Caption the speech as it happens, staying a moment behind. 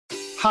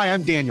Hi,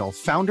 I'm Daniel,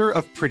 founder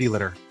of Pretty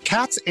Litter.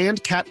 Cats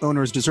and cat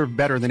owners deserve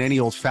better than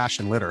any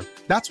old-fashioned litter.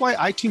 That's why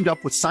I teamed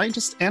up with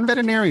scientists and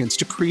veterinarians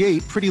to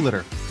create Pretty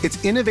Litter. Its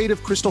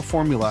innovative crystal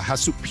formula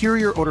has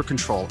superior odor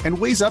control and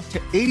weighs up to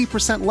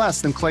 80%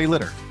 less than clay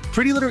litter.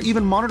 Pretty Litter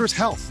even monitors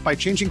health by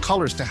changing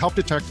colors to help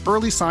detect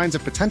early signs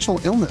of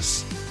potential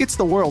illness. It's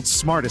the world's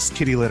smartest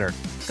kitty litter.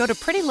 Go to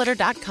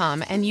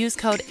prettylitter.com and use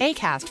code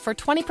ACAST for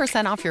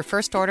 20% off your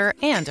first order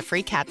and a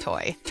free cat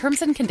toy.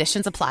 Terms and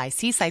conditions apply.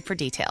 See site for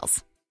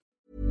details.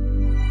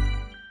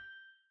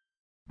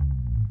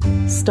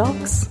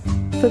 Stocks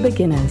for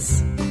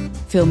beginners.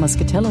 Phil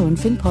Muscatello and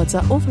FinPods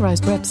are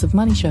authorized reps of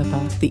Money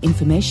Sherpa. The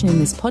information in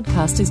this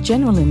podcast is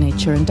general in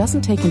nature and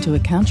doesn't take into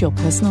account your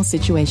personal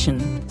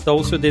situation.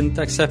 Those who didn't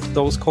accept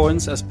those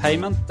coins as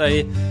payment,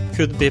 they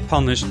could be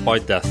punished by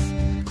death.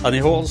 And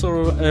he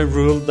also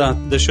ruled that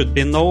there should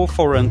be no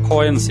foreign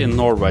coins in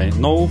Norway,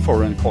 no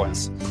foreign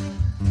coins.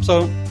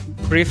 So,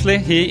 briefly,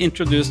 he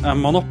introduced a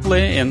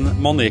monopoly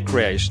in money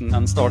creation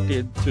and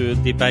started to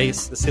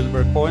debase the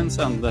silver coins.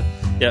 And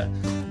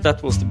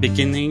that was the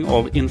beginning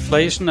of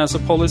inflation as a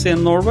policy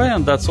in Norway.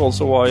 And that's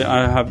also why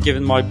I have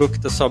given my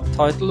book the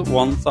subtitle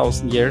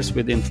 1,000 Years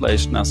with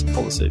Inflation as a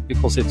Policy,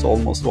 because it's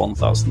almost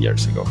 1,000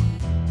 years ago.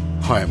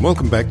 Hi, and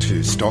welcome back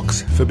to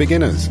Stocks for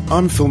Beginners.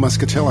 I'm Phil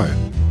Muscatello.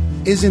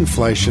 Is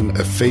inflation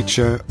a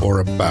feature or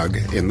a bug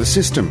in the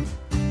system?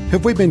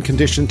 Have we been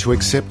conditioned to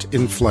accept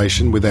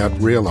inflation without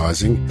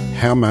realising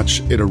how much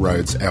it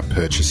erodes our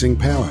purchasing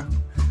power?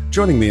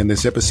 Joining me in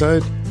this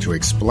episode to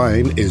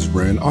explain is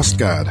Rune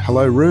Østgård.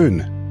 Hello,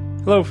 Rune.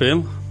 Hello,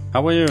 Phil.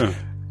 How are you?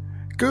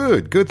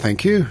 Good,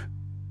 thank you.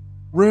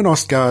 Rune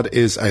Østgård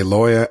is a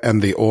lawyer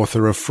and the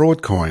author of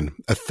Fraudcoin,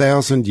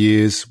 1,000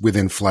 Years with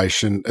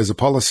Inflation as a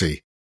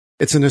Policy.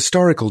 It's an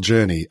historical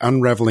journey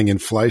unravelling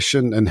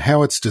inflation and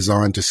how it's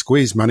designed to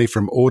squeeze money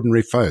from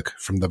ordinary folk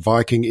from the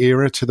Viking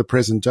era to the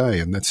present day.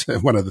 And that's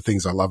one of the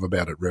things I love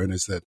about it, Rune,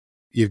 is that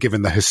you've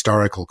given the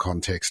historical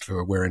context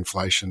for where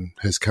inflation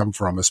has come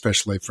from,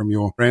 especially from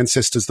your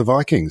ancestors, the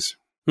Vikings.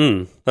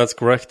 That's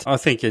correct. I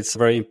think it's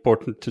very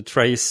important to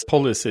trace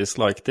policies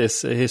like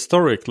this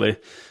historically,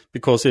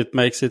 because it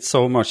makes it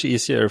so much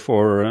easier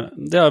for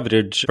the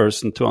average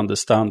person to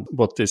understand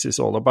what this is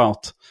all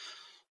about.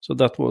 So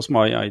that was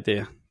my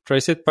idea.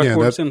 Trace it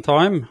backwards in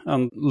time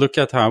and look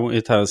at how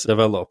it has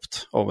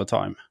developed over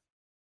time.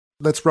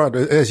 That's right.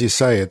 As you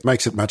say, it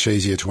makes it much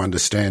easier to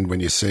understand when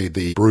you see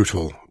the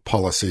brutal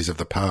policies of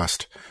the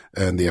past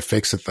and the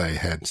effects that they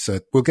had. So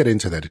we'll get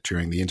into that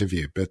during the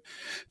interview. But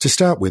to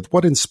start with,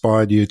 what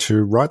inspired you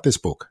to write this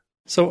book?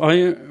 So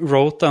I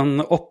wrote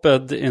an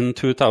op-ed in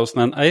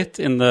 2008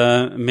 in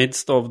the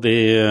midst of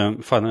the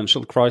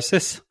financial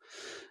crisis.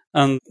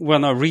 And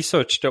when I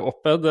researched the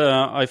op-ed,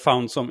 I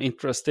found some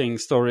interesting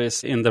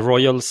stories in the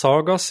royal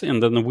sagas,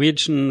 in the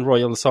Norwegian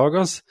royal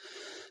sagas.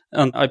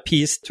 And I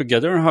pieced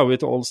together how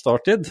it all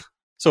started.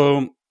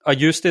 So I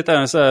used it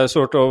as a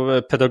sort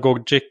of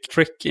pedagogic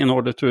trick in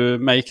order to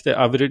make the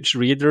average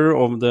reader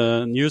of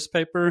the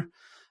newspaper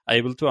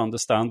able to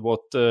understand what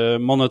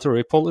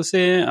monetary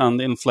policy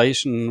and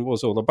inflation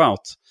was all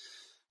about.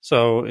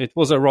 So it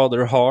was a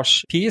rather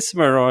harsh piece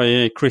where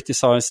I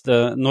criticized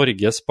the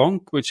Norges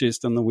Bank, which is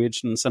the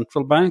Norwegian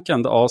central bank,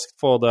 and asked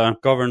for the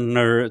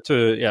governor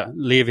to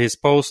leave his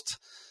post.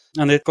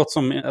 And it got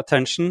some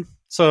attention.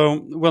 So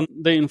when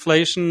the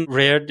inflation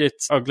reared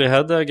its ugly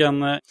head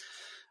again,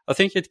 I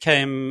think it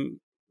came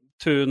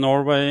to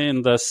Norway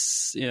in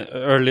this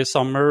early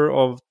summer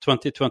of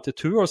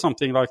 2022 or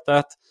something like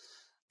that.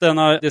 Then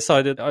I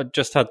decided I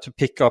just had to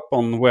pick up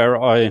on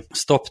where I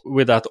stopped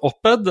with that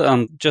op-ed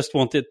and just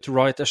wanted to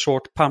write a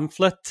short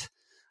pamphlet,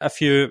 a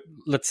few,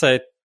 let's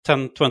say,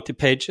 10, 20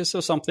 pages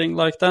or something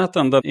like that.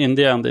 And then in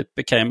the end, it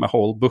became a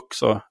whole book.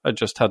 So I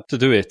just had to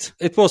do it.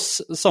 It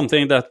was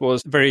something that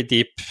was very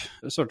deep,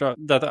 sort of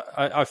that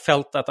I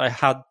felt that I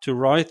had to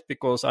write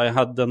because I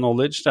had the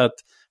knowledge that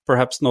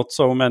perhaps not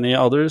so many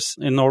others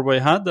in Norway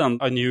had.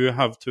 And I knew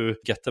how to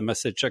get the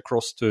message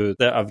across to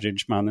the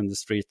average man in the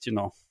street, you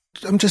know.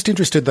 I'm just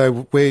interested, though,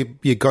 where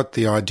you got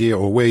the idea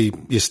or where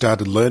you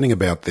started learning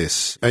about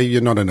this.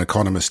 You're not an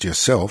economist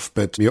yourself,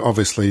 but you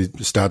obviously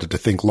started to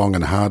think long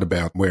and hard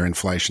about where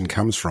inflation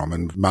comes from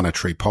and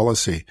monetary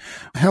policy.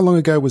 How long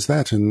ago was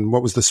that, and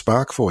what was the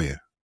spark for you?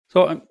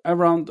 So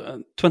around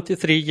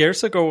 23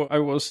 years ago, I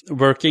was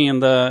working in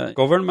the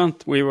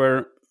government. We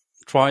were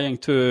trying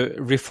to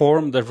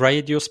reform the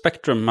radio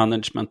spectrum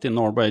management in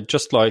Norway,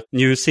 just like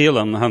New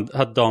Zealand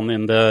had done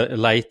in the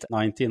late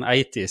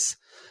 1980s.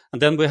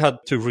 And then we had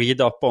to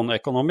read up on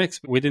economics.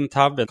 We didn't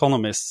have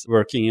economists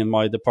working in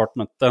my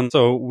department then.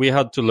 So we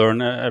had to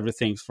learn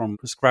everything from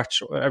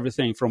scratch,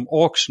 everything from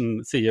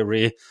auction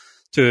theory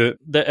to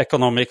the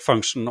economic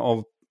function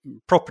of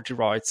property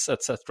rights,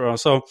 etc.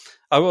 So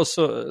I was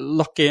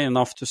lucky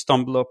enough to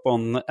stumble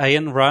upon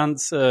Ayn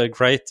Rand's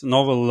great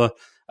novel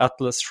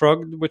Atlas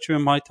Shrugged, which you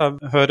might have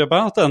heard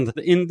about. And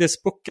in this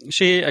book,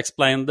 she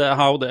explained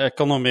how the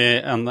economy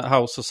and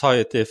how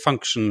society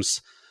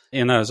functions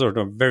in a sort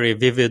of very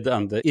vivid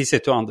and easy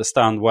to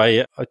understand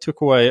way. I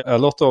took away a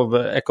lot of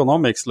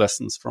economics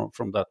lessons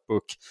from that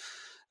book.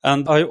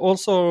 And I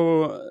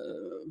also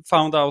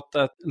found out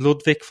that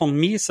Ludwig von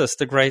Mises,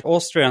 the great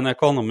Austrian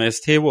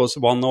economist, he was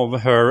one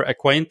of her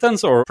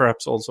acquaintance or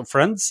perhaps also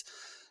friends.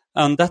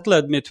 And that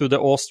led me to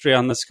the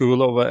Austrian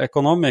School of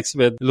Economics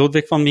with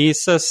Ludwig von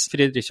Mises,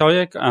 Friedrich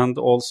Hayek, and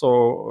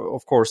also,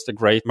 of course, the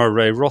great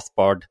Murray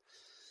Rothbard.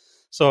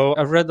 So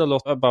I read a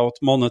lot about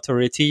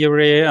monetary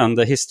theory and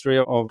the history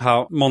of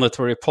how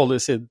monetary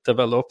policy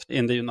developed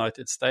in the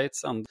United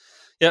States. And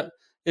yeah,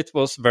 it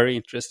was very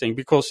interesting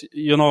because,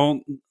 you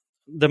know,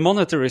 the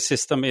monetary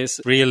system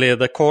is really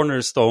the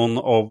cornerstone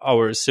of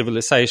our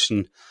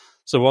civilization.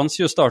 So once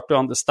you start to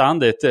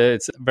understand it,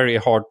 it's very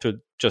hard to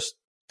just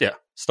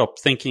stop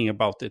thinking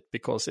about it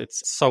because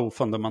it's so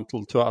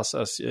fundamental to us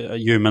as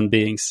human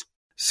beings.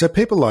 So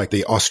people like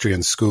the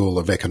Austrian School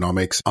of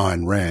Economics,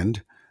 Ayn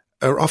Rand,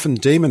 are often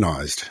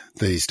demonized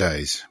these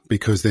days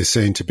because they're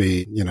seen to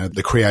be, you know,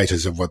 the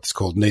creators of what's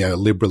called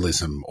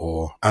neoliberalism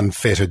or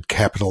unfettered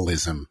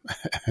capitalism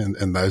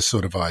and those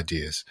sort of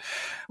ideas.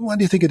 Why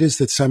do you think it is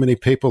that so many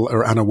people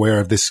are unaware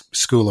of this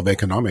school of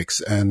economics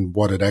and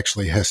what it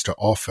actually has to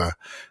offer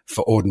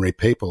for ordinary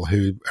people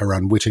who are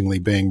unwittingly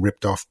being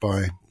ripped off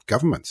by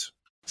governments?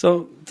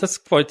 So that's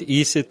quite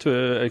easy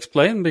to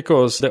explain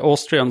because the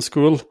Austrian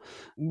school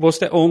was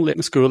the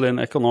only school in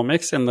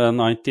economics in the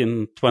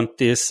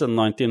 1920s and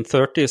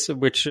 1930s,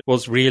 which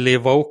was really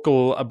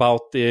vocal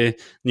about the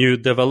new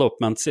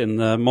developments in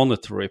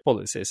monetary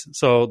policies.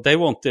 So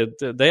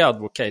they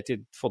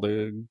advocated for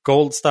the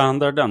gold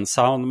standard and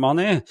sound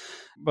money.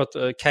 But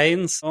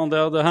Keynes, on the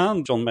other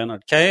hand, John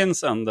Maynard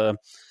Keynes and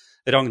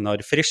Ragnar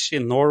Frisch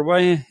in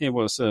Norway, he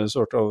was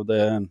sort of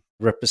the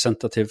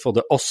representative for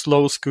the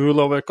Oslo School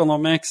of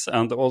Economics,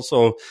 and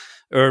also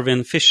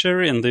Irving Fisher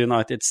in the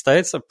United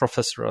States, a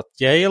professor at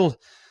Yale.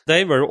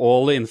 They were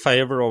all in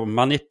favor of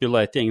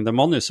manipulating the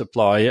money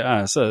supply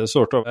as a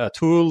sort of a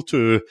tool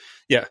to,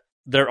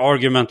 their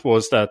argument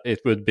was that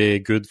it would be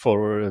good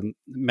for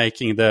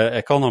making the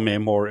economy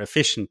more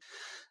efficient.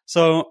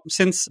 So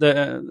since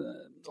the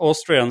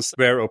Austrians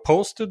were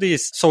opposed to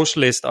these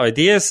socialist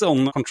ideas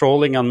on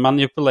controlling and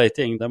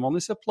manipulating the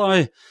money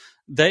supply,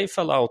 they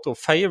fell out of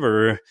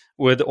favor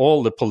with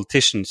all the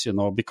politicians, you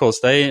know,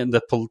 because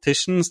the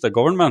politicians, the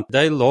government,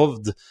 they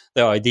loved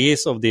the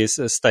ideas of these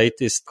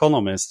statist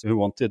economists who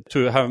wanted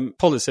to have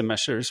policy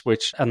measures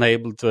which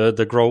enabled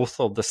the growth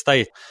of the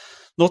state.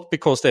 Not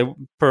because they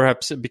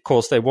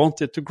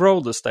wanted to grow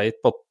the state,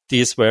 but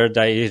these were,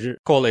 they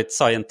call it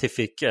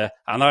scientific,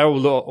 and I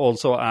will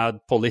also add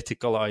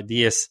political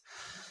ideas.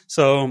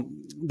 So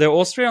the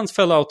Austrians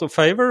fell out of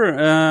favor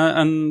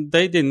and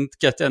they didn't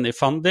get any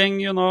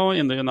funding, you know,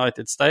 in the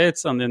United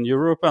States and in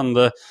Europe.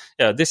 And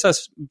this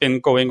has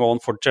been going on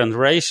for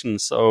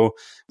generations. So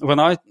when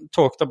I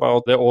talked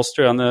about the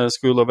Austrian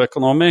School of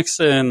Economics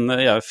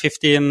in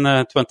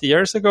 15, 20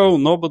 years ago,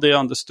 nobody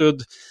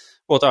understood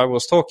what I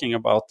was talking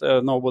about.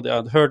 Nobody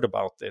had heard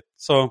about it.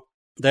 So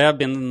they have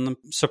been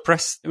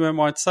suppressed, we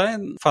might say,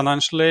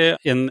 financially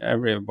in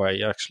every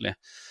way, actually.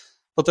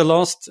 But the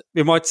last,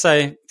 we might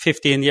say,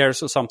 15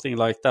 years or something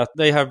like that,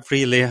 they have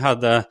really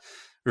had a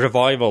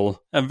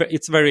revival. And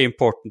it's very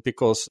important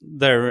because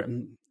their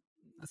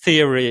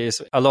theory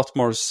is a lot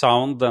more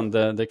sound than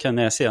the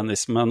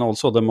Keynesianism and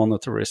also the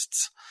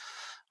monetarists.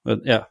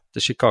 But the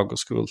Chicago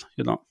School,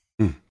 you know.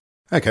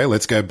 Okay,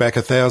 let's go back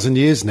 1,000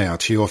 years now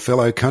to your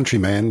fellow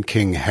countryman,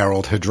 King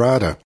Harald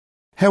Hardrada.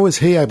 How was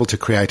he able to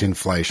create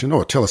inflation?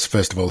 Or tell us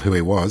first of all who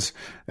he was.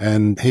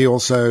 And he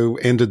also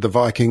ended the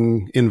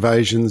Viking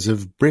invasions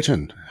of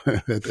Britain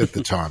at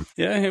the time.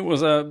 Yeah, he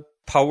was a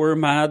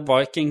power-mad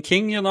Viking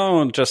king, you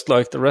know, just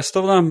like the rest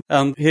of them.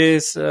 And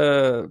he's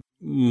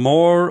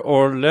more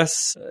or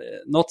less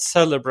not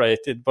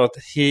celebrated, but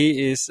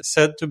he is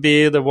said to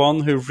be the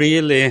one who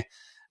really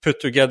put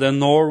together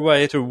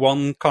Norway to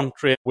one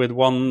country with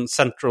one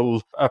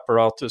central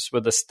apparatus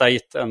with a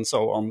state and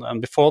so on. And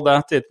before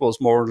that, it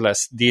was more or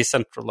less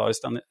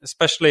decentralized. And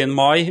especially in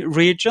my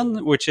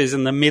region, which is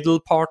in the middle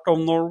part of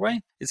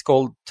Norway, it's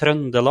called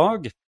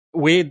Trøndelag.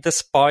 We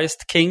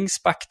despised kings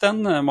back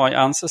then. My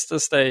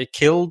ancestors, they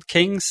killed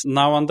kings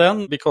now and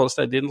then because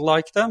they didn't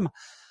like them.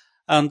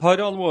 And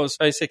Harald was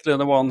basically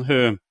the one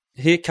who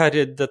he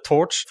carried the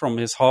torch from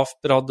his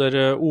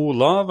half-brother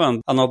Olav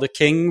and another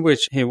king,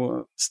 which he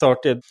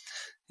started.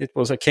 It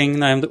was a king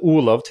named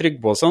Olav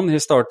Tryggvason. He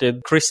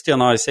started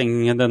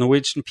Christianizing the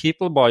Norwegian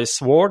people by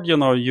sword, you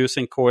know,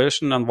 using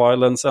coercion and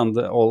violence and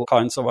all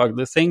kinds of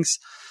ugly things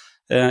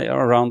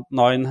around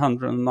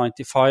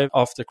 995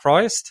 after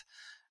Christ.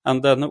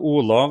 And then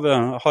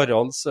Olav,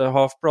 Harald's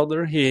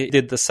half-brother, he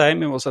did the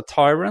same. He was a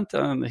tyrant,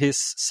 and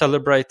he's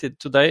celebrated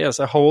today as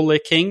a holy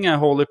king, a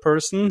holy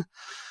person.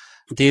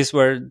 These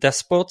were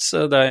despots.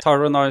 They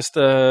tyrannized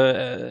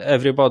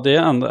everybody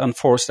and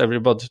forced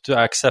everybody to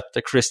accept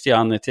the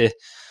Christianity,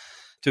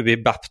 to be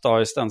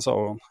baptized and so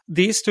on.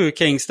 These two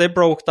kings, they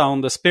broke down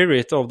the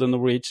spirit of the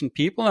Norwegian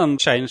people and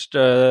changed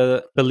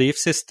belief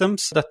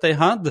systems that they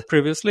had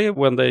previously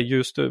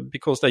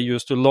because they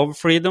used to love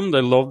freedom,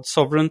 they loved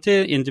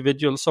sovereignty,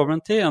 individual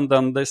sovereignty, and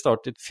then they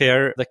started to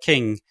fear the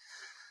king.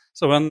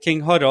 So when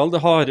King Harald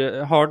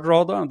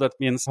Hardrada, that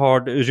means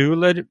hard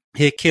ruler,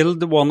 he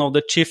killed one of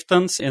the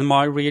chieftains in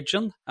my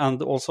region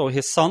and also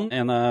his son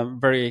in a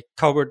very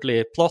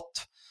cowardly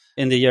plot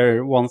in the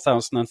year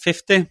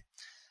 1050.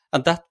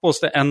 And that was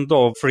the end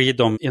of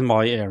freedom in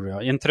my area,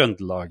 in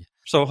Trøndelag.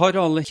 So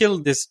Harald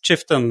killed this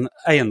chieftain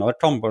Einar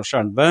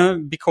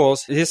Tambarskjelve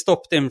because he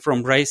stopped him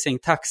from raising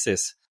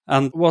taxes.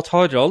 And what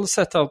Harald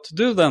set out to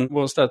do then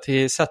was that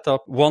he set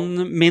up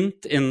one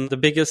mint in the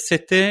biggest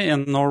city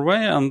in Norway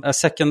and a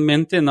second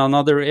mint in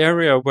another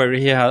area where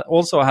he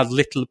also had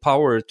little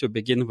power to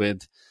begin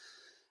with.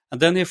 And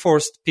then he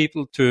forced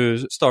people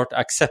to start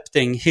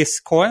accepting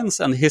his coins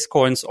and his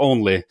coins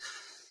only.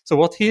 So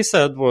what he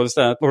said was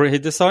that, or he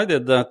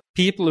decided that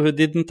people who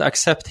didn't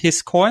accept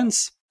his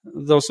coins,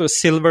 those were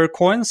silver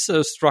coins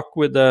struck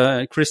with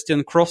a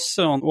Christian cross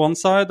on one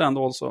side and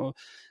also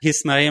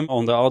his name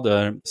on the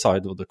other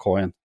side of the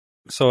coin.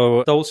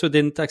 So those who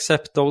didn't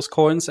accept those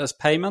coins as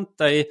payment,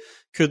 they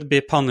could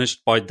be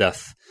punished by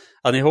death.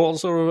 And he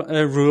also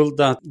ruled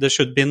that there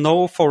should be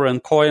no foreign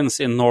coins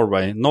in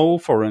Norway, no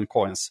foreign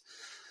coins.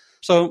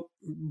 So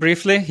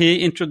briefly, he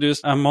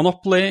introduced a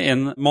monopoly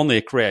in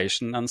money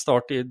creation and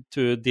started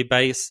to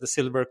debase the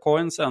silver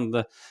coins.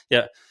 And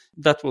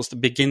that was the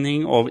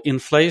beginning of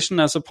inflation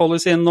as a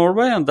policy in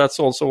Norway. And that's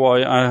also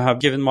why I have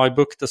given my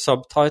book the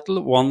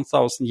subtitle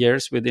 1000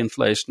 Years with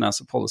Inflation as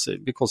a Policy,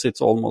 because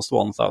it's almost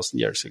 1000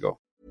 years ago.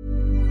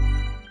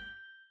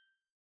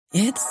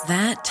 It's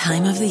that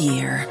time of the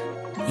year.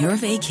 Your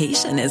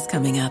vacation is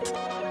coming up.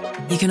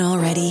 You can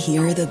already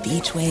hear the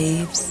beach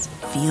waves,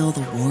 feel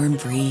the warm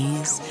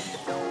breeze,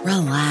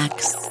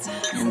 relax,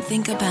 and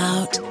think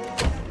about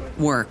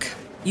work.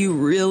 You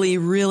really,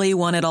 really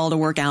want it all to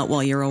work out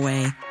while you're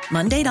away.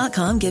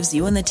 Monday.com gives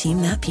you and the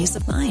team that peace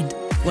of mind.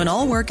 When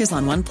all work is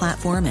on one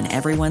platform and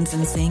everyone's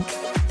in sync,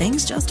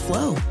 things just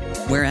flow.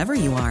 Wherever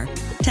you are,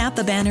 tap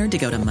the banner to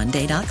go to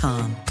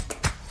Monday.com.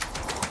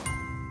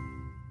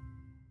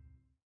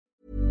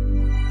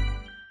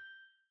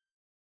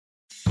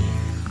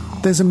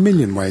 There's a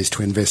million ways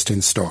to invest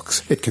in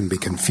stocks. It can be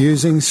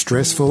confusing,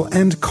 stressful,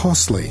 and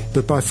costly.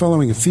 But by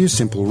following a few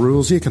simple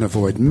rules, you can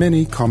avoid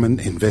many common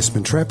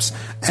investment traps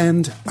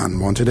and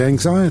unwanted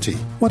anxiety.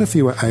 What if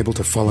you were able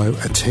to follow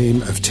a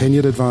team of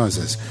tenured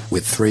advisors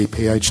with 3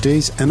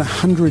 PhDs and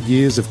 100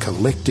 years of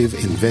collective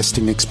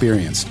investing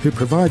experience who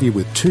provide you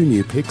with 2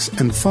 new picks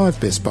and 5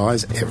 best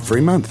buys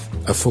every month?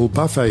 A full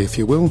buffet, if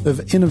you will,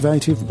 of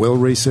innovative,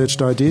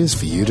 well-researched ideas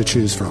for you to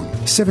choose from.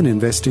 7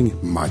 Investing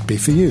might be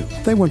for you.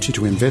 They want you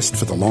to invest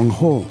for the long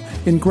haul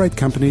in great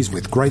companies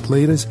with great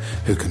leaders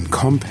who can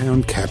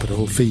compound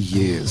capital for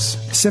years.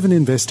 7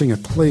 Investing are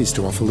pleased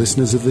to offer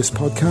listeners of this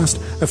podcast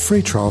a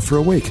free trial for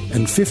a week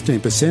and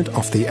 15%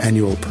 off the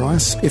annual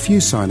price if you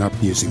sign up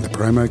using the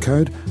promo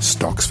code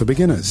Stocks for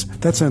Beginners.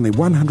 That's only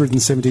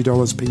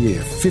 $170 per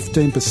year,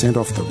 15%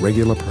 off the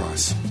regular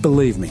price.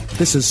 Believe me,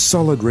 this is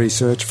solid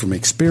research from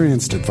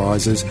experienced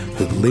advisors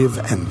who live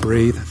and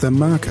breathe the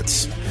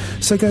markets.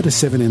 So go to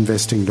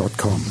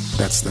 7investing.com.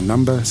 That's the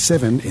number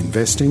 7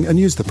 Investing and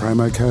use the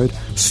promo code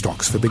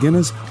Stocks for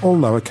Beginners, all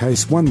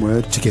lowercase, one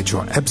word, to get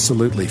your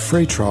absolutely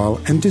free trial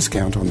and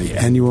discount on the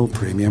annual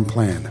premium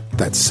plan.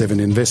 That's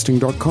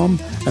 7investing.com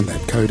and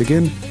that code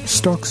again,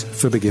 Stocks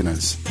for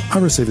Beginners. I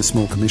receive a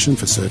small commission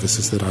for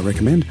services that I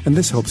recommend, and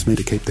this helps me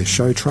to keep this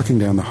show trucking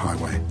down the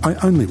highway. I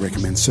only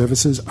recommend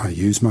services I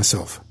use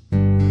myself.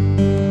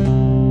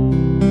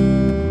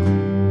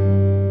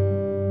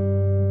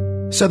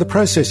 So the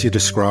process you're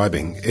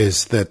describing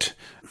is that,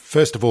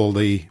 first of all,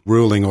 the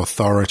ruling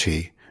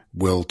authority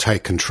will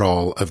take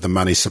control of the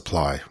money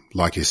supply.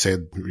 Like you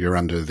said, you're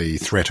under the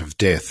threat of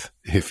death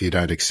if you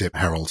don't accept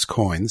Harald's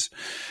coins.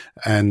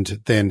 And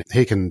then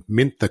he can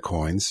mint the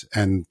coins,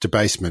 and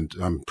debasement,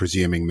 I'm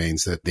presuming,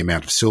 means that the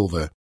amount of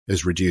silver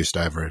is reduced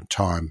over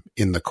time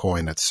in the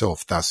coin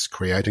itself, thus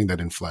creating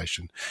that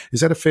inflation. Is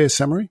that a fair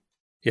summary?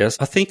 Yes,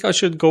 I think I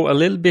should go a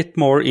little bit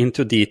more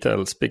into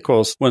details,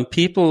 because when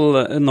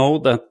people know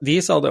that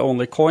these are the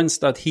only coins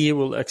that he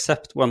will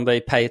accept when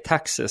they pay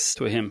taxes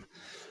to him,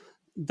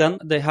 then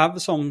they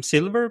have some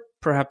silver,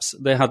 perhaps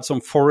they had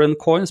some foreign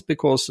coins,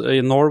 because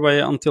in Norway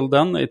until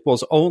then it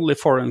was only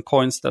foreign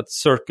coins that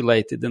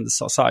circulated in the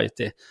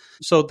society.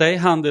 So they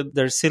handed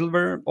their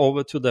silver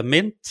over to the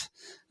mint,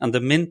 and the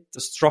mint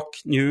struck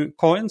new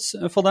coins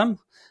for them.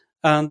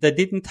 And they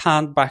didn't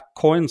hand back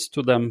coins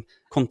to them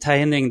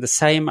containing the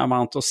same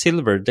amount of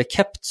silver. They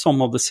kept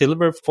some of the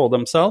silver for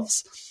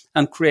themselves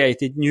and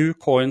created new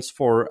coins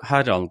for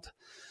Harald.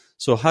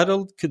 So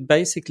Harald could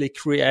basically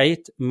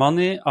create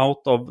money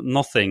out of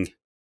nothing,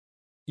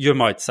 you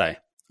might say,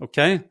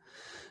 okay?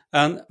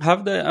 And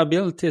have the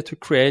ability to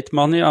create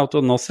money out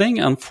of nothing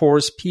and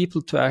force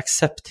people to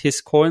accept his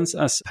coins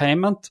as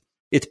payment.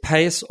 It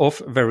pays off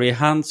very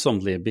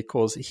handsomely,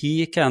 because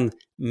he can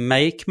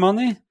make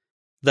money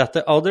that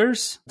the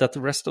others, that the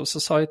rest of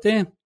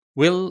society,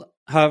 will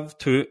have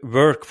to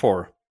work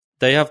for.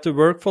 They have to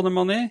work for the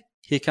money,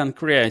 he can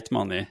create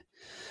money.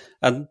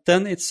 And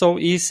then it's so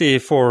easy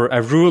for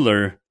a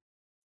ruler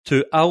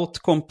to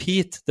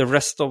outcompete the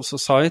rest of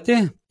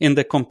society in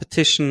the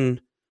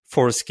competition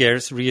for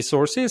scarce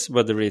resources,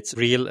 whether it's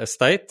real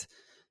estate,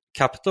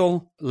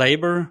 capital,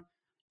 labor,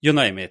 you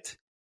name it.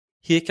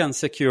 He can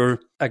secure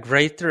a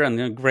greater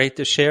and a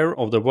greater share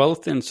of the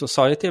wealth in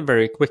society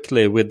very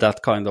quickly with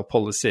that kind of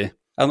policy.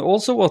 And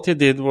also what he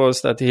did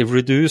was that he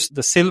reduced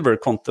the silver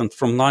content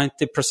from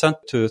 90%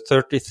 to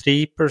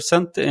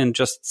 33% in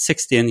just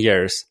 16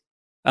 years.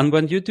 And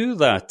when you do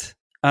that,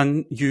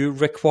 and you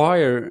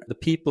require the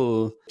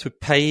people to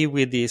pay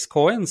with these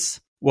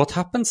coins, what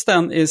happens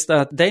then is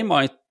that they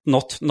might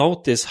not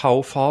notice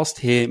how fast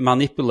he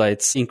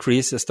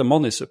increases the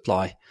money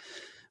supply.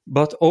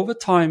 But over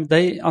time,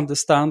 they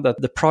understand that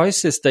the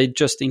prices, they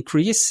just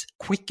increase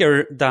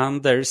quicker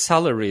than their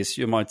salaries,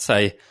 you might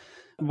say.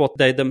 What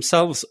they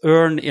themselves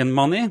earn in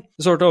money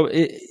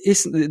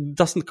it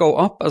doesn't go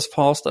up as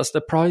fast as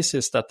the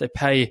prices that they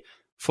pay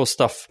for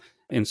stuff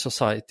in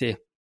society.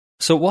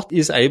 So what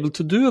he's able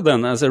to do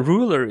then as a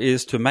ruler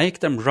is to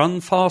make them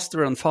run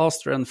faster and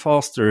faster and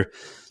faster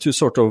to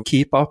sort of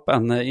keep up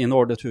and in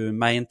order to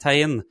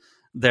maintain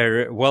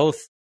their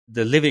wealth,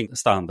 the living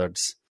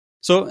standards.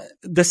 So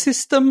the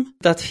system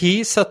that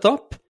he set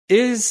up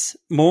is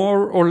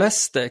more or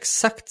less the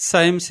exact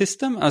same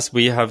system as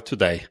we have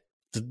today.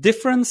 The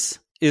difference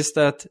is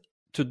that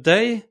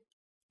today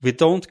we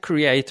don't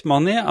create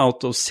money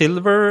out of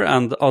silver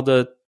and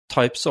other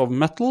types of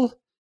metal.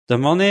 The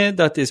money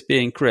that is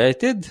being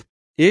created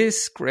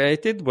is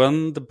created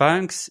when the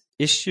banks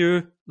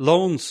issue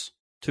loans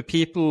to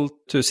people,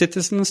 to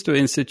citizens, to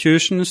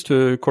institutions,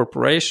 to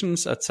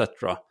corporations,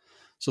 etc.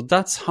 So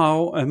that's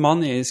how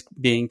money is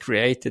being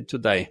created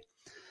today.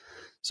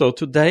 So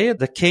today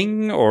the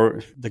king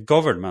or the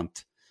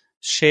government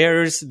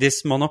shares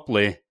this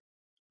monopoly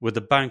with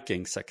the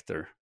banking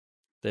sector.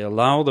 They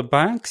allow the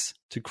banks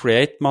to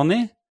create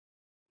money,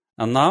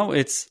 and now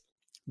it's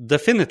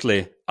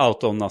definitely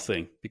out of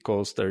nothing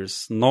because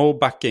there's no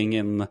backing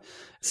in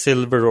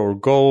silver or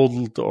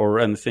gold or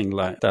anything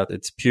like that.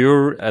 It's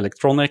pure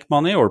electronic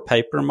money or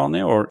paper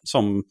money or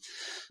some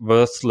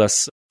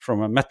worthless,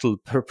 from a metal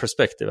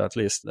perspective at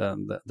least,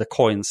 the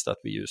coins that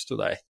we use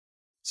today.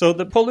 So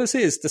the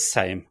policy is the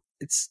same.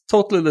 It's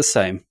totally the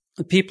same.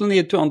 People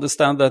need to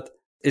understand that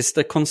it's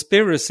the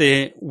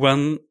conspiracy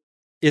when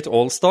it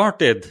all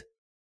started.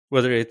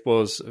 Whether it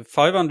was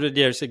 500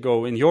 years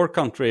ago in your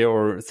country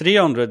or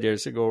 300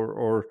 years ago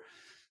or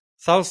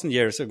 1,000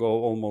 years ago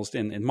almost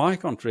in my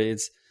country,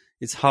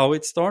 it's how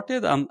it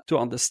started, and to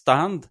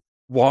understand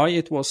why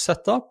it was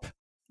set up,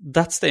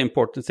 that's the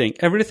important thing.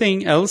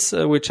 Everything else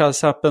which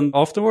has happened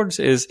afterwards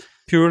is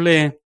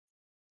purely,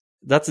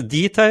 that's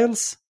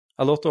details.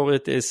 A lot of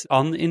it is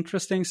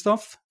uninteresting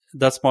stuff.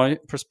 That's my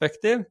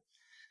perspective.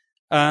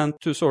 And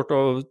to sort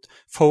of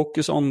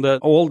focus on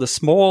all the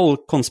small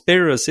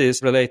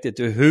conspiracies related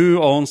to who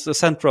owns the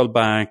central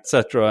bank,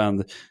 etc.,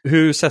 and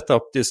who set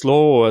up this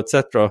law,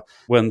 etc.,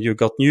 when you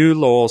got new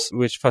laws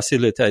which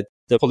facilitate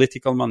the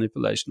political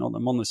manipulation of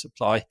the money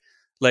supply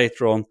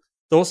later on.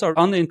 Those are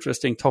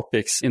uninteresting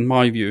topics in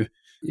my view.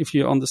 If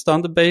you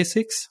understand the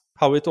basics,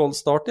 how it all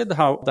started,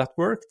 how that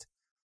worked,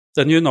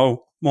 then you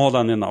know more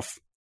than enough.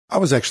 I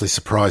was actually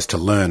surprised to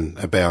learn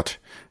about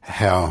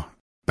how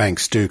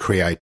banks do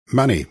create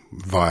money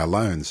via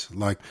loans.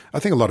 Like, I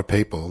think a lot of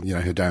people,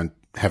 who don't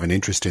have an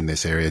interest in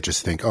this area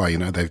just think,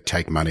 they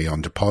take money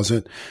on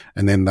deposit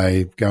and then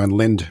they go and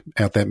lend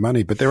out that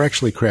money. But they're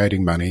actually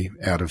creating money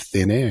out of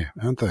thin air,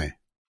 aren't they?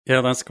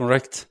 Yeah, that's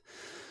correct.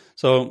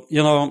 So,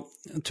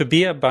 to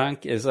be a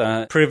bank is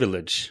a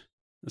privilege.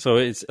 So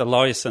it's a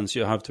license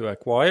you have to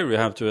acquire. You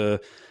have to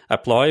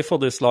apply for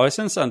this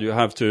license and you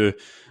have to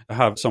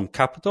have some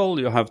capital.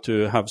 You have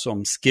to have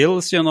some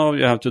skills, you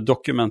have to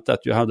document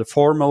that you have the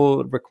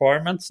formal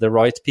requirements, the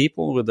right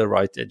people with the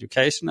right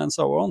education and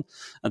so on.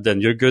 And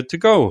then you're good to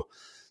go.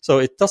 So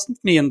it doesn't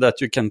mean that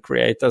you can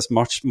create as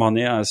much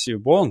money as you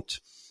want,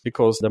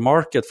 because the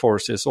market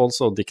forces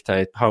also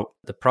dictate how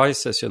the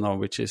prices,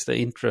 which is the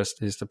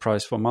interest, is the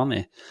price for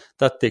money.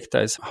 That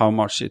dictates how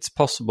much it's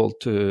possible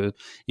to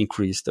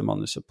increase the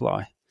money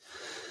supply.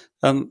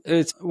 And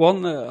it's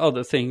one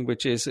other thing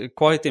which is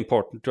quite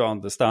important to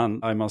understand,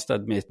 I must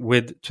admit,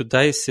 with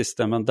today's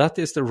system, and that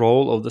is the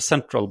role of the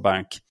central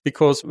bank.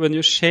 Because when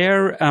you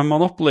share a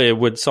monopoly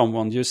with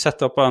someone, you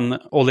set up an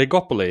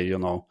oligopoly,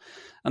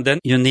 and then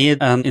you need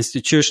an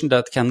institution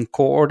that can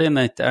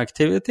coordinate the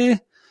activity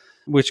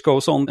which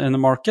goes on in the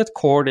market,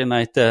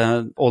 coordinate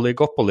the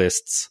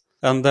oligopolists.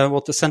 And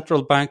what the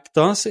central bank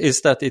does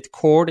is that it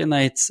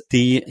coordinates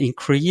the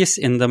increase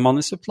in the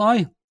money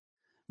supply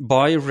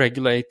by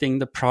regulating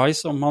the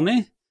price of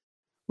money,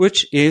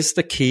 which is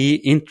the key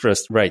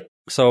interest rate.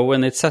 So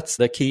when it sets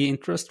the key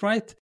interest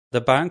rate,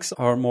 the banks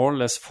are more or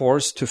less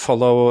forced to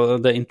follow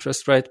the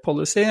interest rate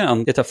policy,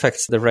 and it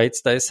affects the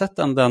rates they set,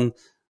 and then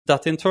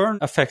that in turn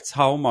affects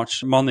how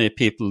much money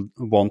people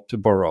want to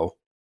borrow.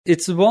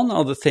 It's one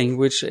other thing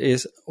which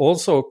is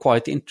also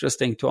quite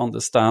interesting to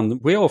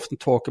understand. We often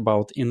talk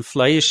about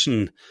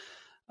inflation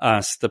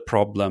as the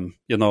problem.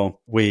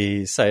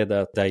 We say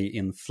that they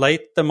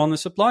inflate the money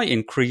supply,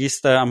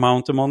 increase the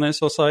amount of money in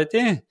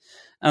society,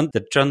 and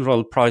the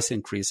general price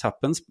increase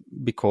happens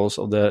because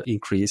of the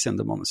increase in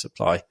the money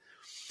supply.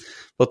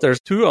 But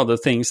there's two other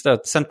things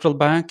that central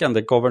bank and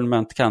the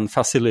government can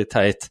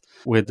facilitate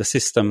with the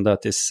system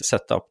that is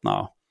set up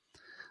now.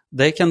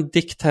 They can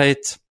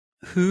dictate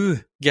who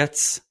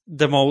gets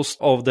the most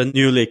of the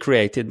newly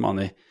created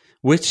money,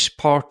 which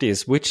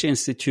parties, which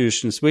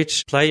institutions,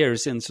 which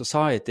players in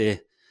society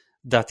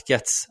that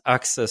gets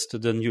access to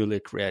the newly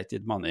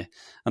created money.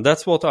 And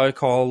that's what I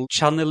call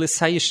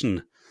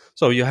channelization.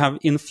 So you have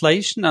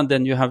inflation and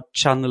then you have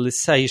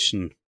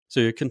channelization. So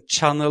you can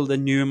channel the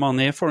new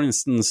money, for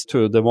instance,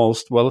 to the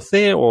most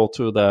wealthy or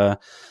to the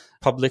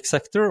public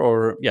sector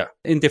or,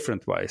 in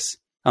different ways.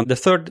 And the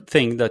third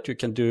thing that you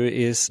can do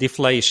is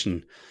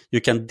deflation. You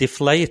can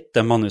deflate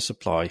the money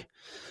supply.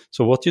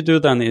 So what you do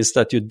then is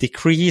that you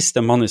decrease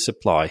the money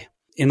supply.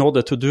 In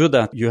order to do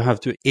that, you have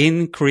to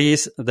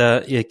increase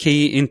the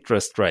key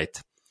interest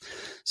rate.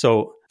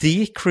 So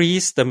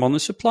decrease the money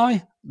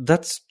supply,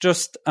 that's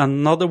just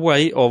another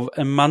way of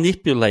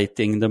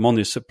manipulating the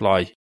money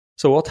supply.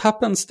 So what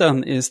happens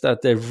then is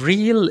that the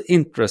real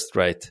interest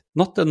rate,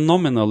 not the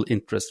nominal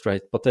interest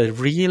rate, but the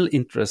real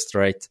interest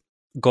rate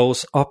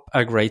goes up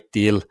a great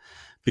deal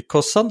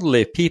because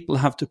suddenly people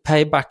have to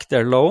pay back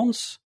their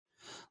loans,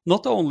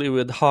 not only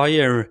with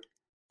higher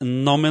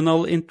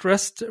nominal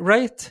interest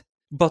rate,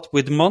 but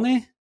with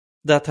money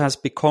that has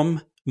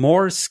become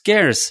more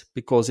scarce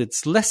because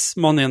it's less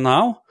money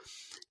now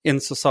in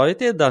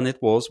society than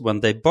it was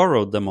when they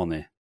borrowed the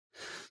money.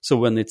 So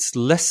when it's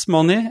less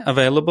money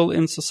available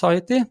in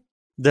society,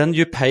 then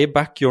you pay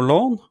back your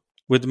loan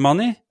with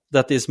money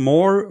that is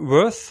more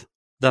worth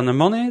than the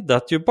money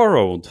that you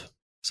borrowed.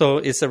 So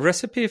it's a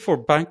recipe for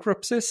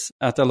bankruptcies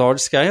at a large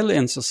scale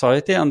in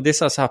society, and this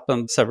has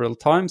happened several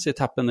times. It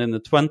happened in the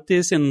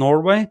 20s in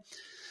Norway.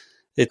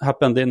 It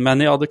happened in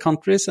many other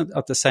countries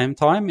at the same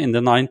time in the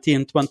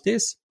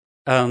 1920s.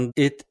 And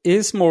it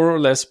is more or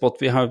less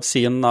what we have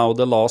seen now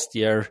the last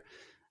year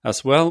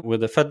as well,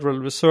 with the Federal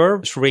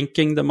Reserve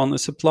shrinking the money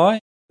supply.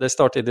 They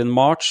started in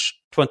March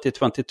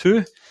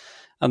 2022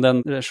 and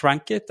then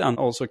shrank it and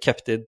also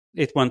kept it.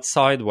 It went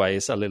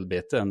sideways a little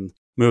bit and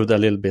moved a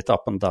little bit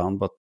up and down,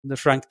 but they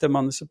shrank the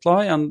money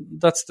supply, and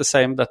that's the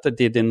same that they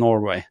did in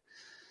Norway.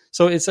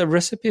 So it's a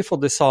recipe for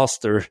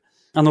disaster.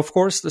 And of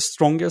course, the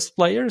strongest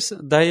players,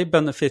 they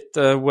benefit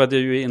whether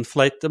you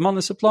inflate the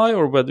money supply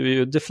or whether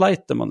you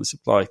deflate the money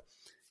supply.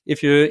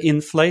 If you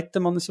inflate the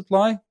money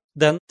supply,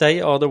 then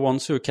they are the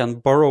ones who can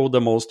borrow the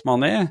most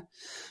money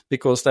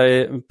because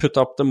they put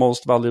up the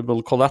most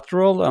valuable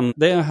collateral and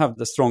they have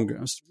the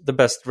strongest, the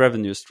best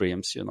revenue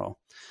streams,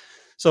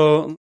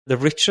 So the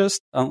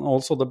richest and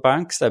also the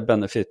banks, they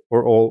benefit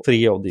for all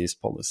three of these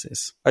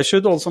policies. I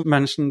should also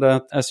mention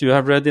that, as you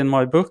have read in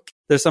my book,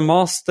 there's a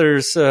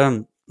master's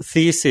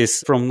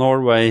thesis from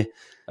Norway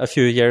a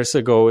few years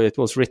ago. It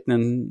was written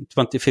in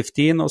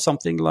 2015 or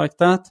something like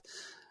that.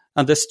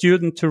 And the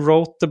student who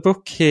wrote the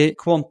book, he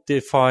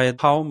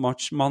quantified how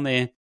much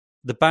money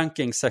the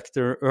banking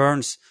sector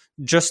earns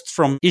just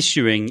from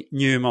issuing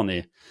new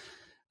money.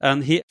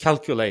 And he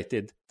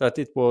calculated that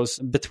it was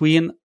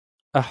between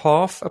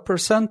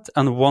 0.5%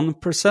 and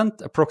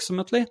 1%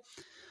 approximately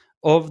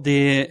of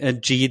the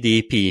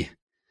GDP.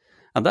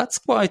 And that's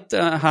quite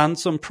a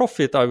handsome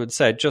profit, I would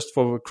say, just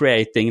for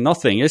creating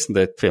nothing, isn't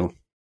it, Phil?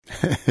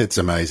 It's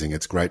amazing.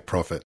 It's great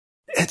profit.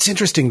 It's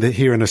interesting that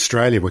here in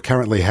Australia, we're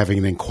currently having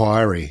an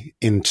inquiry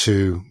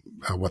into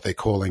what they're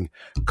calling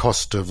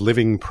cost of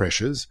living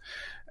pressures.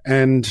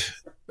 And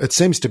it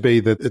seems to be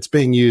that it's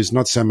being used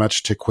not so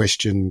much to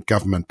question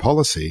government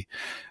policy,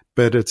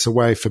 but it's a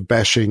way for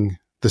bashing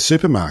the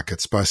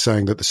supermarkets by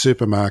saying that the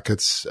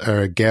supermarkets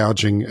are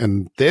gouging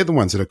and they're the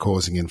ones that are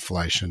causing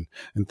inflation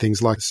and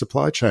things like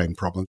supply chain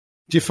problems.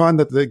 Do you find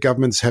that the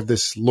governments have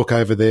this look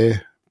over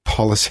their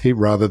policy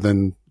rather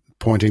than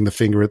pointing the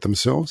finger at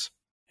themselves?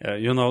 Yeah,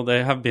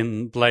 they have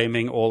been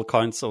blaming all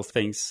kinds of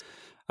things.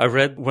 I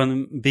read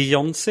when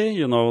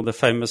Beyoncé, the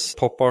famous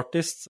pop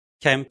artist,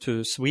 came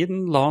to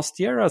Sweden last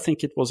year, I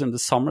think it was in the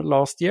summer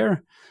last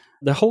year,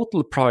 the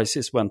hotel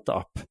prices went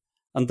up.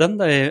 And then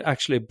they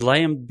actually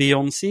blamed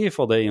Beyoncé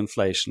for the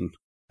inflation.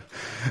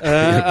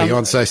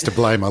 Beyonce's to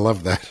blame. I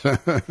love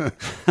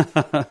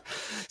that.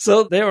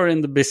 So they are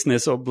in the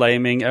business of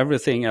blaming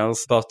everything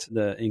else but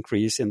the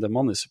increase in the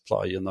money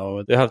supply.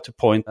 They have to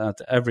point at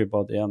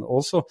everybody. And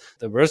also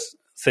the worst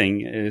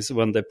thing is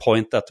when they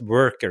point at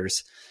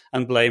workers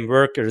and blame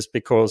workers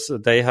because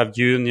they have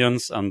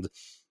unions and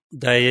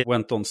they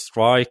went on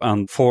strike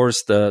and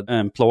forced the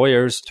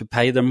employers to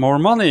pay them more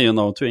money,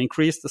 to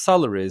increase the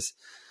salaries.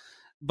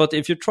 But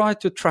if you try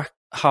to track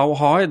how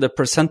high the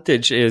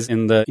percentage is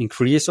in the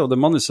increase of the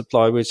money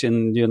supply, which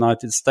in the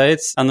United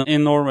States and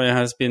in Norway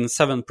has been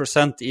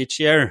 7% each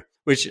year,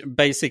 which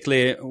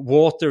basically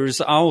waters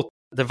out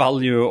the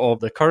value of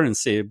the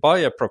currency by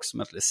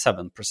approximately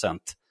 7%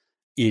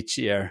 each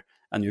year,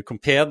 and you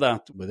compare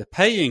that with the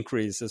pay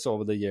increases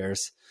over the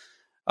years,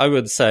 I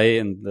would say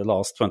in the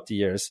last 20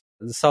 years,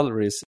 the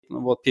salaries,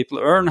 what people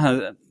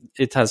earn,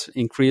 it has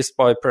increased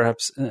by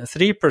perhaps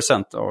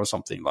 3% or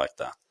something like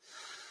that.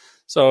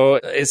 So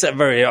it's a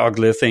very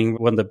ugly thing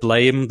when they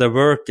blame the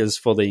workers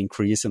for the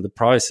increase in the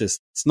prices.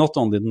 It's not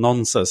only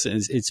nonsense,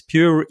 it's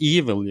pure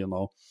evil, you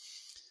know.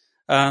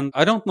 And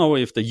I don't know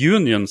if the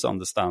unions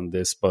understand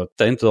this, but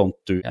they don't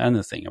do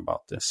anything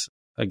about this.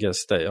 I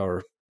guess they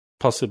are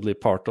possibly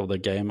part of the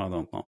game. I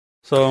don't know.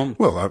 So,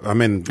 well, I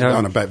mean,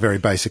 on a very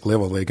basic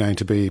level, they're going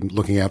to be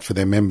looking out for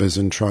their members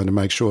and trying to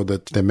make sure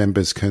that their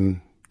members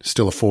can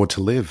still afford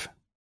to live.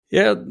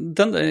 Yeah,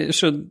 then they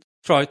should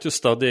try to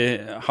study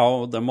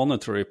how the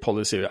monetary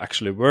policy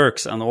actually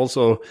works, and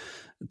also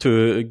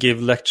to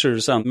give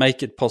lectures and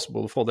make it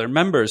possible for their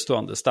members to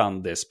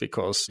understand this,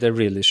 because they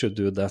really should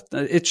do that.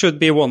 It should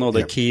be one of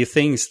the key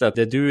things that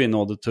they do in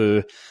order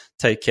to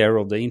take care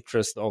of the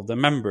interest of the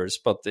members,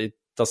 but it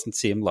doesn't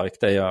seem like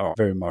they are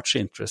very much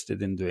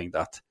interested in doing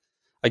that.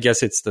 I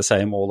guess it's the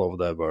same all over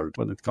the world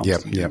when it comes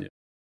to Yep.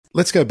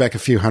 Let's go back a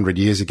few hundred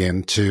years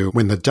again to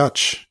when the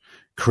Dutch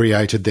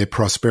created their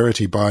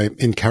prosperity by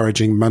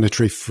encouraging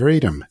monetary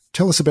freedom.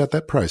 Tell us about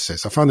that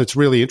process. I find it's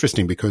really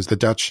interesting because the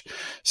Dutch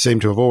seem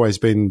to have always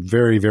been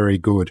very, very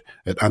good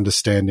at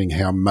understanding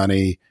how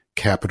money,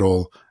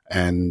 capital,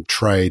 and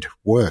trade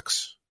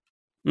works.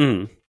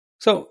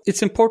 So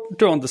it's important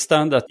to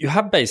understand that you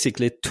have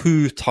basically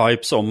two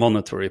types of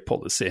monetary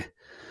policy.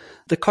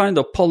 The kind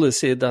of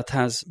policy that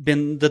has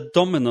been the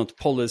dominant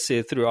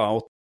policy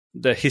throughout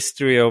the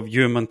history of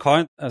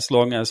humankind, as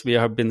long as we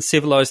have been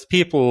civilized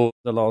people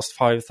the last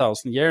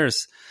 5,000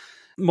 years.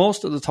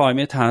 Most of the time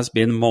it has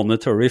been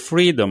monetary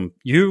freedom.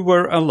 You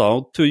were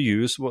allowed to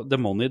use the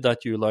money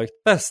that you liked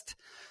best.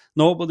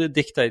 Nobody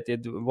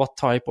dictated what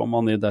type of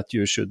money that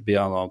you should be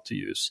allowed to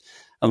use.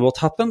 And what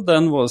happened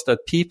then was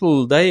that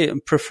people, they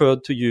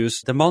preferred to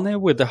use the money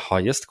with the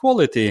highest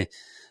quality.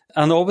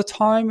 And over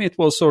time, it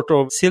was sort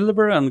of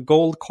silver and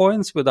gold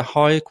coins with a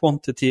high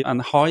quantity and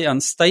high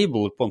and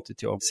stable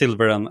quantity of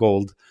silver and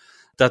gold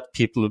that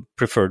people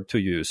preferred to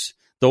use.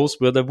 Those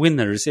were the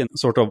winners in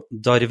sort of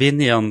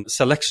Darwinian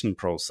selection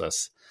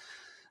process.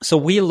 So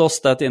we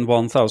lost that in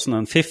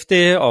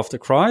 1050 after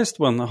Christ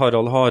when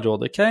Harald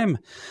Hardråde came.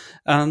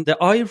 And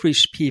the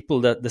Irish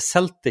people, the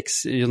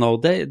Celtics, you know,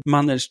 they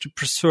managed to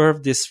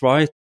preserve this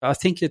right. I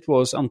think it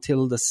was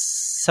until the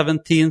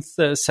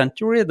 17th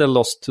century they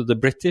lost to the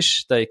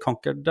British. They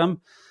conquered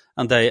them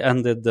and they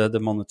ended the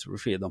monetary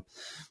freedom.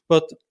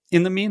 But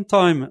in the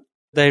meantime,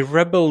 they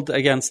rebelled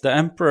against the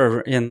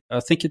emperor in, I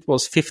think it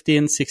was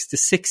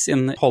 1566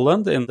 in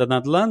Holland, in the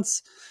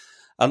Netherlands.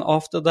 And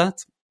after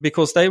that,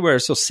 because they were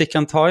so sick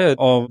and tired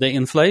of the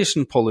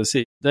inflation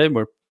policy, they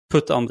were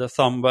put on the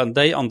thumb, and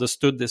they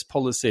understood this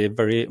policy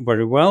very,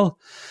 very well.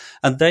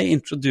 And they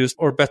introduced,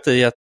 or better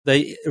yet,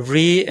 they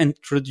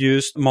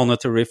reintroduced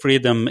monetary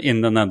freedom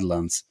in the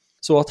Netherlands.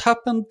 So what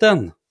happened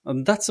then,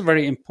 and that's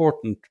very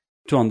important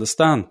to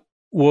understand,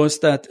 was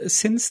that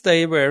since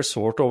they were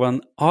sort of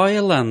an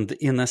island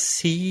in a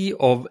sea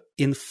of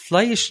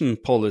inflation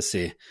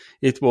policy,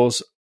 it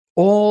was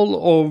all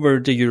over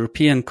the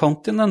European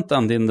continent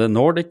and in the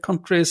Nordic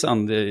countries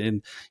and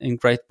in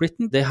Great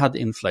Britain, they had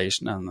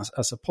inflation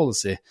as a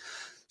policy.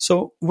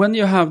 So when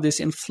you have this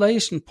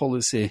inflation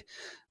policy,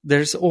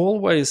 there's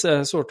always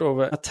a sort of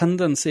a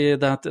tendency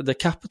that the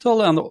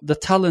capital and the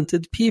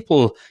talented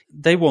people,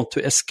 they want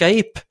to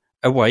escape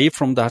away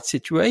from that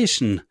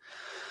situation.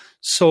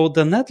 So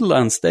the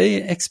Netherlands, they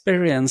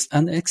experienced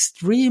an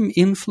extreme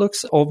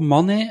influx of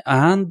money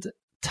and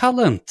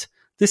talent.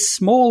 This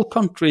small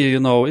country, you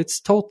know, it's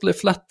totally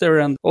flat there,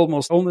 and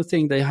almost only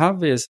thing they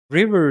have is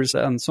rivers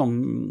and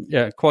some,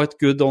 quite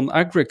good on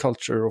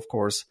agriculture, of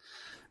course.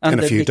 And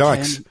a few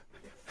dikes.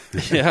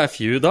 A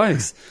few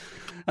dikes.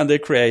 And they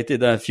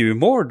created a few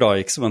more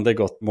dikes when they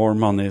got more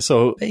money.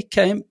 So they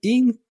became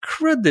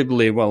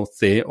incredibly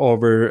wealthy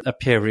over a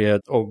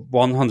period of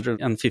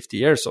 150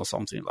 years or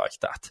something like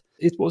that.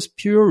 It was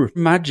pure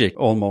magic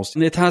almost.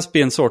 And it has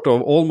been sort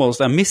of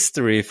almost a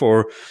mystery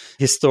for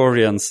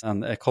historians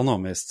and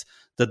economists.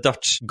 The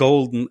Dutch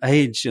golden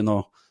age, you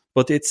know,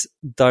 but it's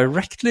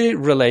directly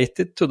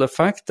related to the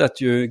fact that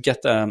you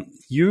get a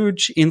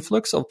huge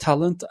influx of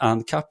talent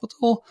and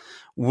capital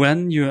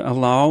when you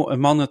allow a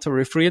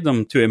monetary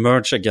freedom to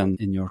emerge again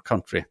in your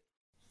country.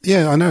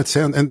 Yeah, I know it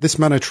sounds, and this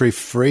monetary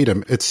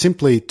freedom, it's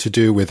simply to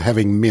do with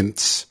having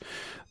mints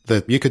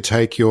that you could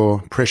take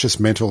your precious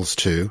metals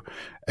to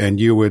and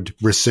you would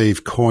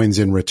receive coins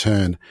in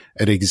return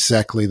at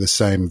exactly the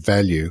same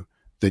value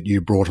that you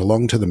brought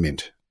along to the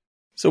mint.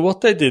 So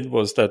what they did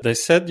was that they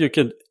said you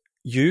could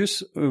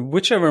use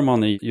whichever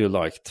money you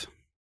liked.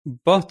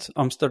 But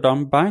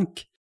Amsterdam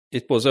Bank,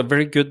 it was a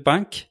very good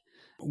bank,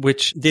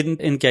 which didn't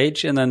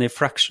engage in any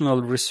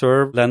fractional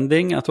reserve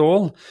lending at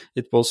all.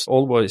 It was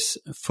always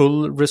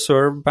full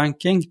reserve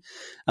banking.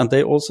 And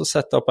they also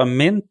set up a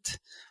mint,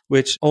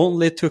 which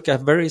only took a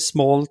very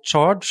small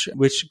charge,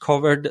 which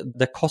covered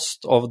the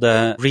cost of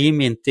the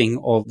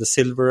reminting of the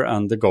silver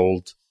and the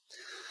gold.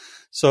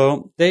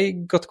 So they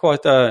got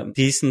quite a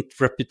decent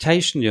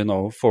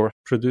reputation, for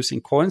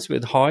producing coins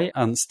with high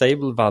and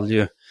stable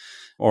value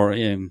or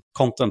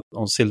content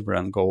on silver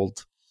and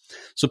gold.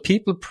 So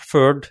people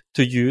preferred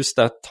to use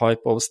that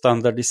type of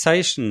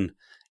standardization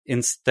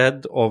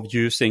instead of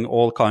using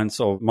all kinds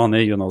of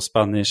money,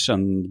 Spanish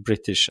and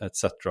British,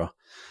 etc.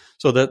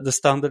 So the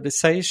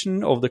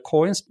standardization of the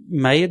coins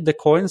made the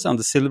coins and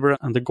the silver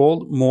and the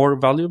gold more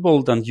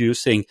valuable than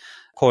using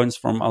coins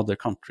from other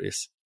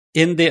countries.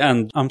 In the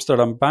end,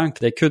 Amsterdam Bank,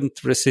 they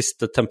couldn't resist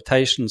the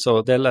temptation,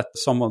 so they let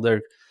some of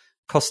their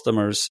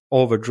customers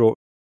overdraw.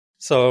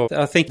 So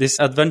I think this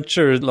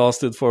adventure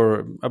lasted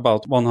for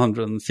about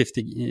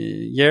 150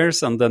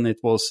 years, and then it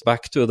was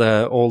back to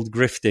the old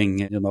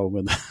grifting,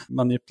 with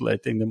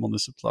manipulating the money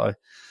supply.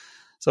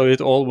 So it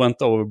all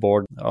went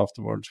overboard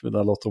afterwards with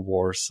a lot of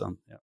wars.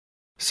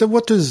 So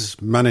what does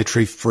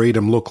monetary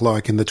freedom look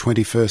like in the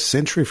 21st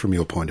century from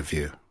your point of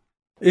view?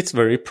 It's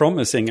very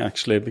promising,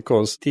 actually,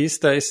 because these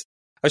days,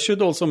 I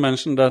should also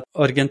mention that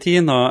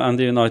Argentina and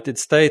the United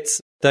States,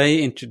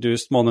 they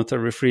introduced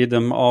monetary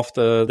freedom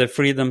after they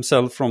freed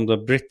themselves from the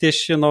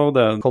British,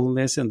 the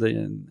colonies in the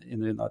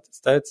United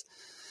States,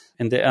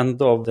 in the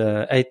end of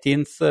the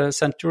 18th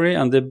century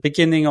and the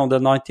beginning of the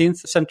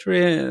 19th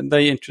century.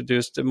 They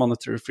introduced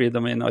monetary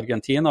freedom in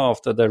Argentina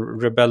after the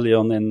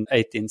rebellion in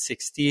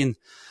 1816.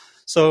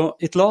 So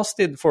it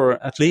lasted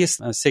for at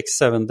least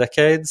 6-7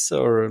 decades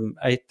or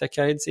 8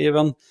 decades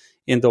even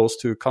in those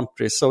two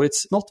countries. So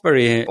it's not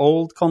very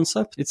old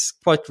concept. It's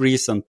quite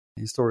recent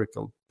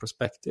historical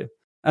perspective.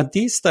 And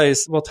these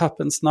days, what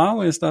happens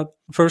now is that,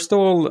 first of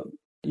all,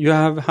 you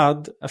have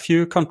had a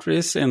few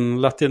countries in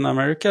Latin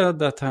America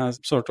that has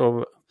sort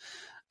of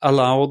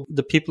allowed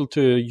the people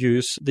to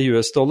use the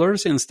US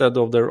dollars instead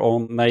of their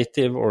own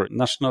native or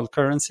national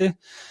currency,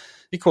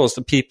 because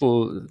the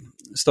people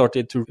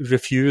started to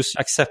refuse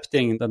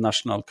accepting the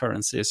national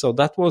currency. So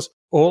that was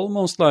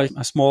almost like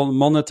a small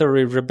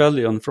monetary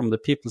rebellion from the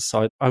people's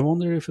side. I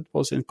wonder if it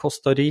was in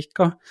Costa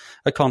Rica.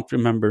 I can't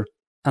remember.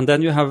 And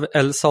then you have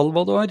El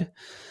Salvador,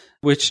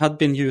 which had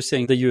been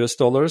using the US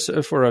dollars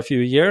for a few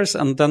years.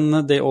 And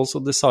then they also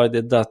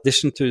decided that in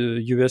addition to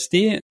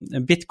USD,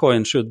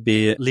 Bitcoin should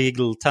be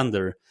legal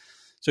tender.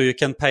 So you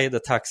can pay the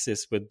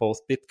taxes with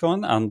both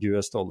Bitcoin and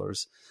US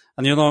dollars.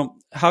 And,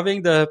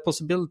 having the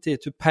possibility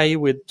to pay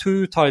with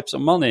two types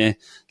of money,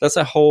 that's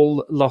a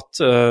whole lot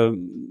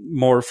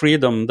more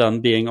freedom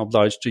than being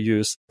obliged to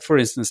use, for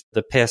instance,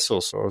 the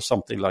pesos or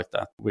something like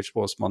that, which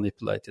was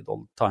manipulated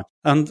all the time.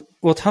 And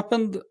what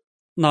happened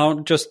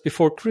now, just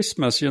before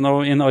Christmas, in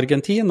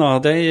Argentina,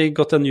 they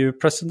got a new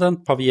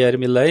president, Javier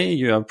Milei.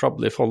 You have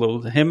probably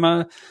followed him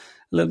a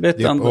little bit.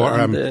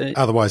 Yep,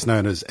 otherwise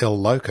known as El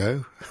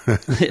Loco.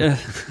 yeah,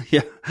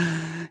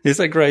 he's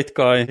a great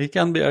guy. He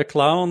can be a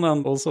clown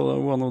and also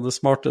one of the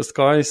smartest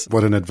guys.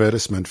 What an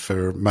advertisement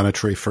for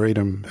monetary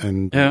freedom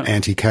and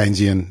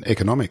anti-Keynesian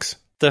economics.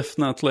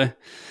 Definitely.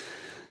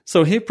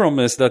 So he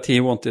promised that he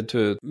wanted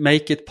to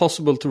make it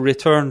possible to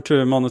return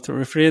to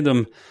monetary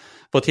freedom,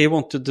 but he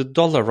wanted to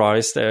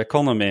dollarize the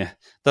economy.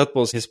 That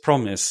was his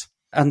promise.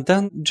 And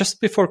then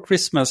just before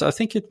Christmas, I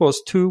think it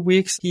was 2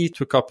 weeks, he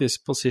took up his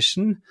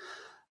position.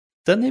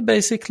 Then he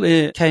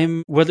basically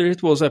came, whether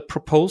it was a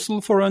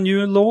proposal for a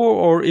new law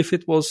or if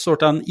it was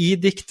sort of an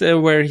edict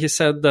where he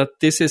said that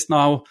this is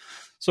now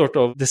sort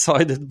of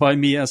decided by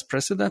me as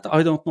president.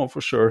 I don't know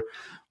for sure.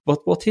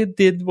 But what he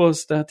did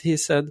was that he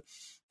said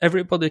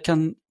everybody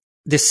can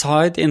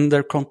decide in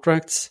their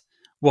contracts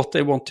what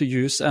they want to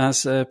use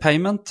as a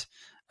payment.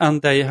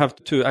 And they have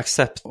to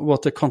accept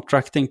what the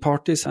contracting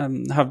parties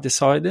have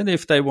decided.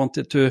 If they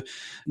wanted to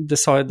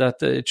decide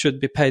that it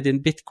should be paid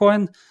in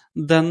Bitcoin,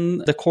 then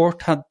the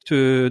court had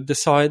to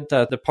decide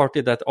that the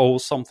party that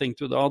owes something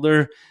to the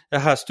other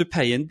has to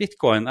pay in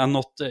Bitcoin and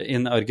not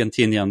in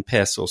Argentinian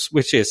pesos,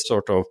 which is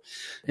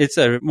it's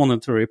a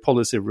monetary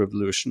policy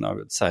revolution, I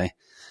would say.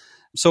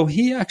 So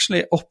he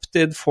actually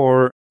opted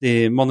for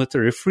the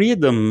monetary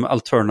freedom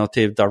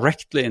alternative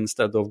directly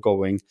instead of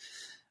going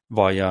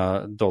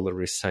via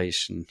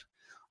dollarization.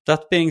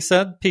 That being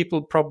said,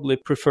 people probably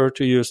prefer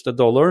to use the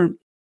dollar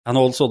and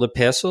also the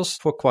pesos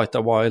for quite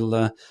a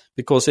while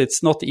because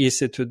it's not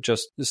easy to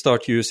just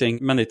start using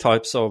many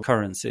types of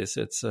currencies.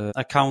 It's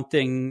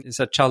accounting is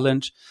a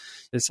challenge.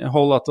 It's a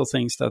whole lot of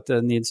things that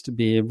needs to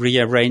be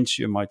rearranged,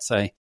 you might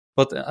say.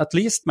 But at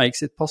least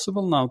makes it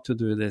possible now to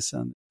do this.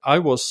 And I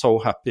was so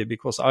happy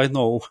because I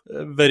know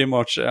very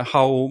much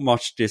how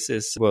much this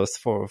is worth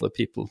for the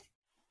people.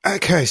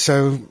 Okay,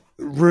 so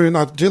Rune,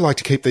 I do like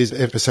to keep these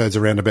episodes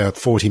around about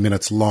 40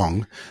 minutes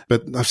long,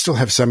 but I still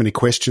have so many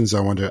questions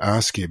I want to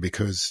ask you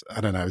because, I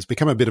don't know, it's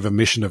become a bit of a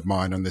mission of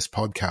mine on this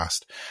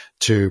podcast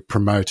to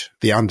promote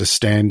the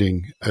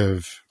understanding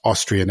of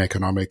Austrian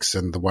economics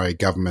and the way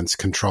governments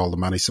control the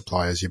money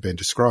supply as you've been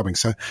describing.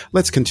 So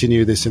let's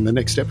continue this in the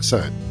next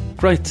episode.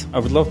 Great, I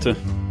would love to.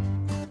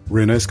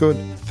 Rune Østgård,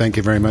 thank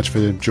you very much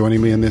for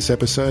joining me in this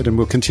episode, and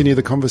we'll continue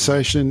the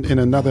conversation in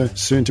another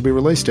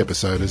soon-to-be-released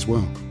episode as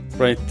well.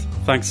 Great.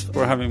 Thanks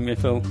for having me,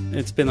 Phil.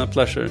 It's been a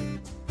pleasure.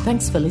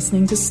 Thanks for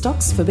listening to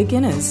Stocks for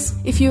Beginners.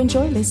 If you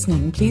enjoy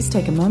listening, please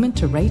take a moment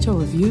to rate or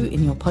review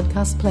in your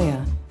podcast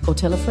player, or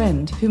tell a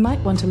friend who might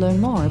want to learn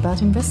more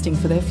about investing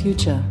for their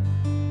future.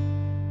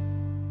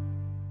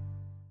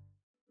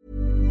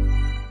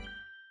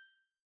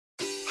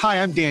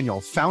 Hi, I'm Daniel,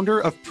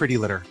 founder of Pretty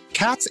Litter.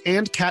 Cats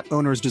and cat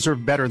owners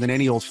deserve better than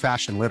any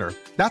old-fashioned litter.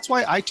 That's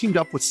why I teamed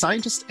up with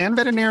scientists and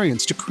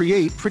veterinarians to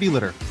create Pretty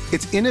Litter.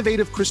 Its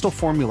innovative crystal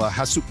formula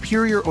has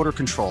superior odor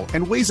control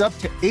and weighs up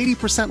to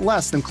 80%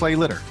 less than clay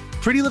litter.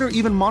 Pretty Litter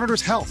even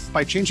monitors health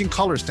by changing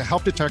colors to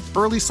help detect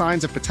early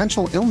signs of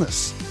potential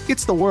illness.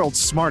 It's the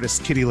world's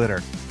smartest kitty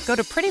litter. Go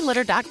to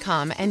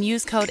prettylitter.com and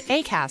use code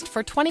ACAST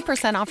for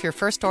 20% off your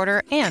first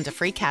order and a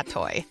free cat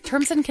toy.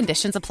 Terms and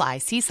conditions apply.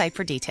 See site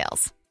for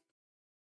details.